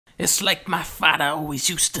It's like my father always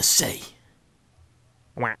used to say.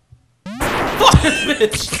 Fuck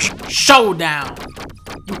Bitch! Showdown!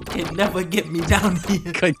 You can never get me down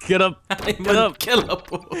here. Get up. I'm Get a up.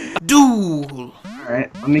 killable. Duel!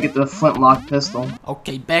 Alright, let me get the flintlock pistol.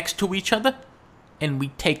 Okay, backs to each other, and we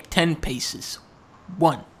take 10 paces.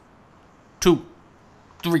 1, 2,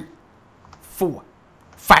 3, 4,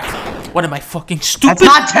 5. What am I fucking stupid? That's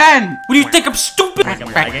not 10! What do you think I'm stupid?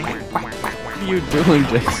 What are you doing,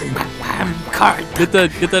 Jason? I'm card. Get the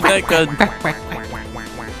net gun.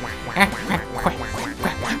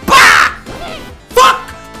 Fuck!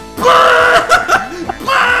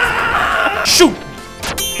 Shoot!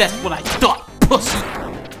 That's what I thought, pussy.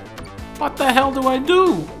 What the hell do I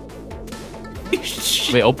do?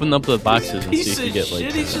 Wait, open up the boxes and see Piece if you of get like.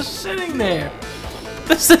 shit, he's just sitting there.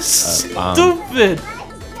 This is stupid.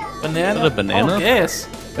 Banana? Is that a banana? Oh, gas.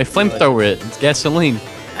 Wait, flamethrower it. It's gasoline.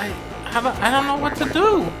 I don't know what to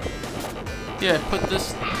do. Yeah, put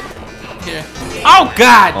this here. Oh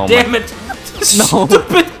God Oh damn it! No.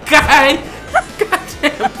 Stupid guy! God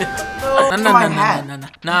damn it! No.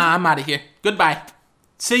 Nah, I'm out of here. Goodbye.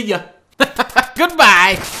 See ya.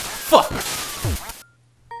 Goodbye. Fuck.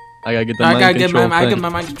 I gotta get the I mind gotta get control my thing.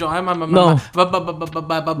 mind control. No. No.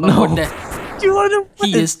 You wanna?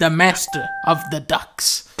 He is the master of the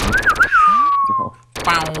ducks. No.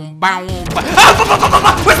 Bow, bow, bow.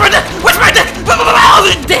 Ah, where's my dick? Where's my dick? Oh,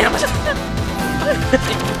 damn it!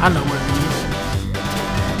 I know where he is.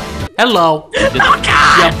 Hello.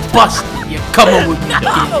 You busted. You're coming with me,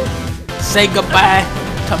 kid. Say goodbye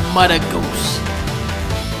to Mother Goose.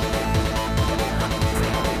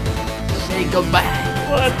 Say goodbye.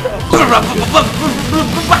 What the?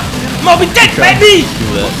 Moby Dick, baby! Do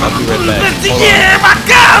that. I'll be right back. Yeah, my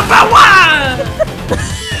God,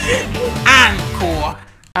 Encore.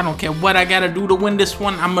 I don't care what I gotta do to win this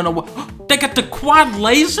one. I'm gonna. They got the quad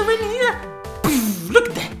laser in here. Look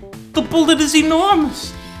at that. The bullet is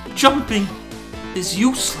enormous. Jumping is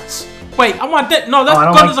useless. Wait, I want that. No, that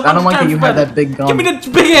gun is 100 times better. I don't like that you have that big gun. Give me the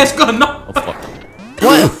big ass gun. No. Oh, fuck.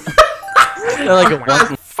 What? They're like a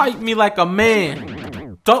weapon. Fight me like a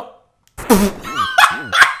man. Don't.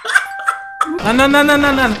 No.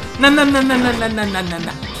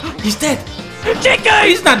 He's dead. Chica,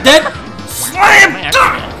 he's not dead. Slam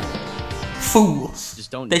dunk. Fools.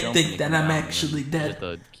 Just don't They jump think that anymore. I'm actually dead.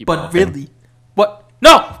 Just, keep But walking. really, what?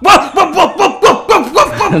 No. Whoa.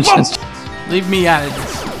 Leave me out of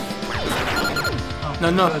this.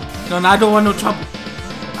 No. I don't want no trouble.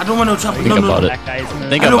 I don't want no trouble. Think about it.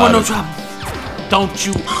 Think I don't want about no it. trouble. Don't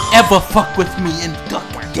you ever fuck with me in duck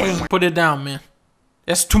game. Put it down, man.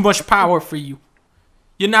 That's too much power for you.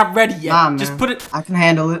 You're not ready yet. Nah, man. Just put it. I can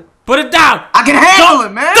handle it. Put it down. I can handle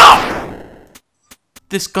it, man! Go!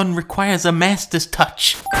 This gun requires a master's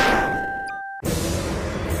touch.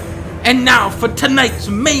 And now for tonight's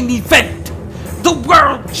main event. The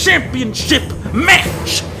World Championship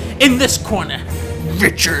match. In this corner,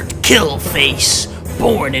 Richard Killface,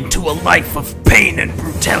 born into a life of pain and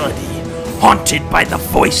brutality, haunted by the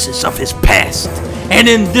voices of his past. And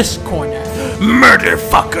in this corner,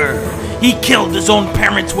 Murderfucker. He killed his own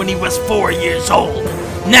parents when he was 4 years old.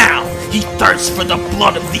 Now, he thirsts for the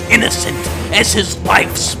blood of the innocent as his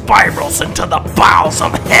life spirals into the bowels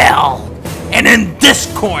of hell. And in this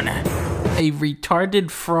corner, a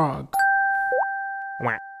retarded frog.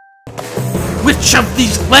 Which of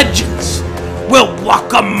these legends will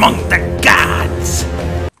walk among the gods?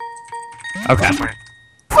 Okay.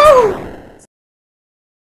 Woo!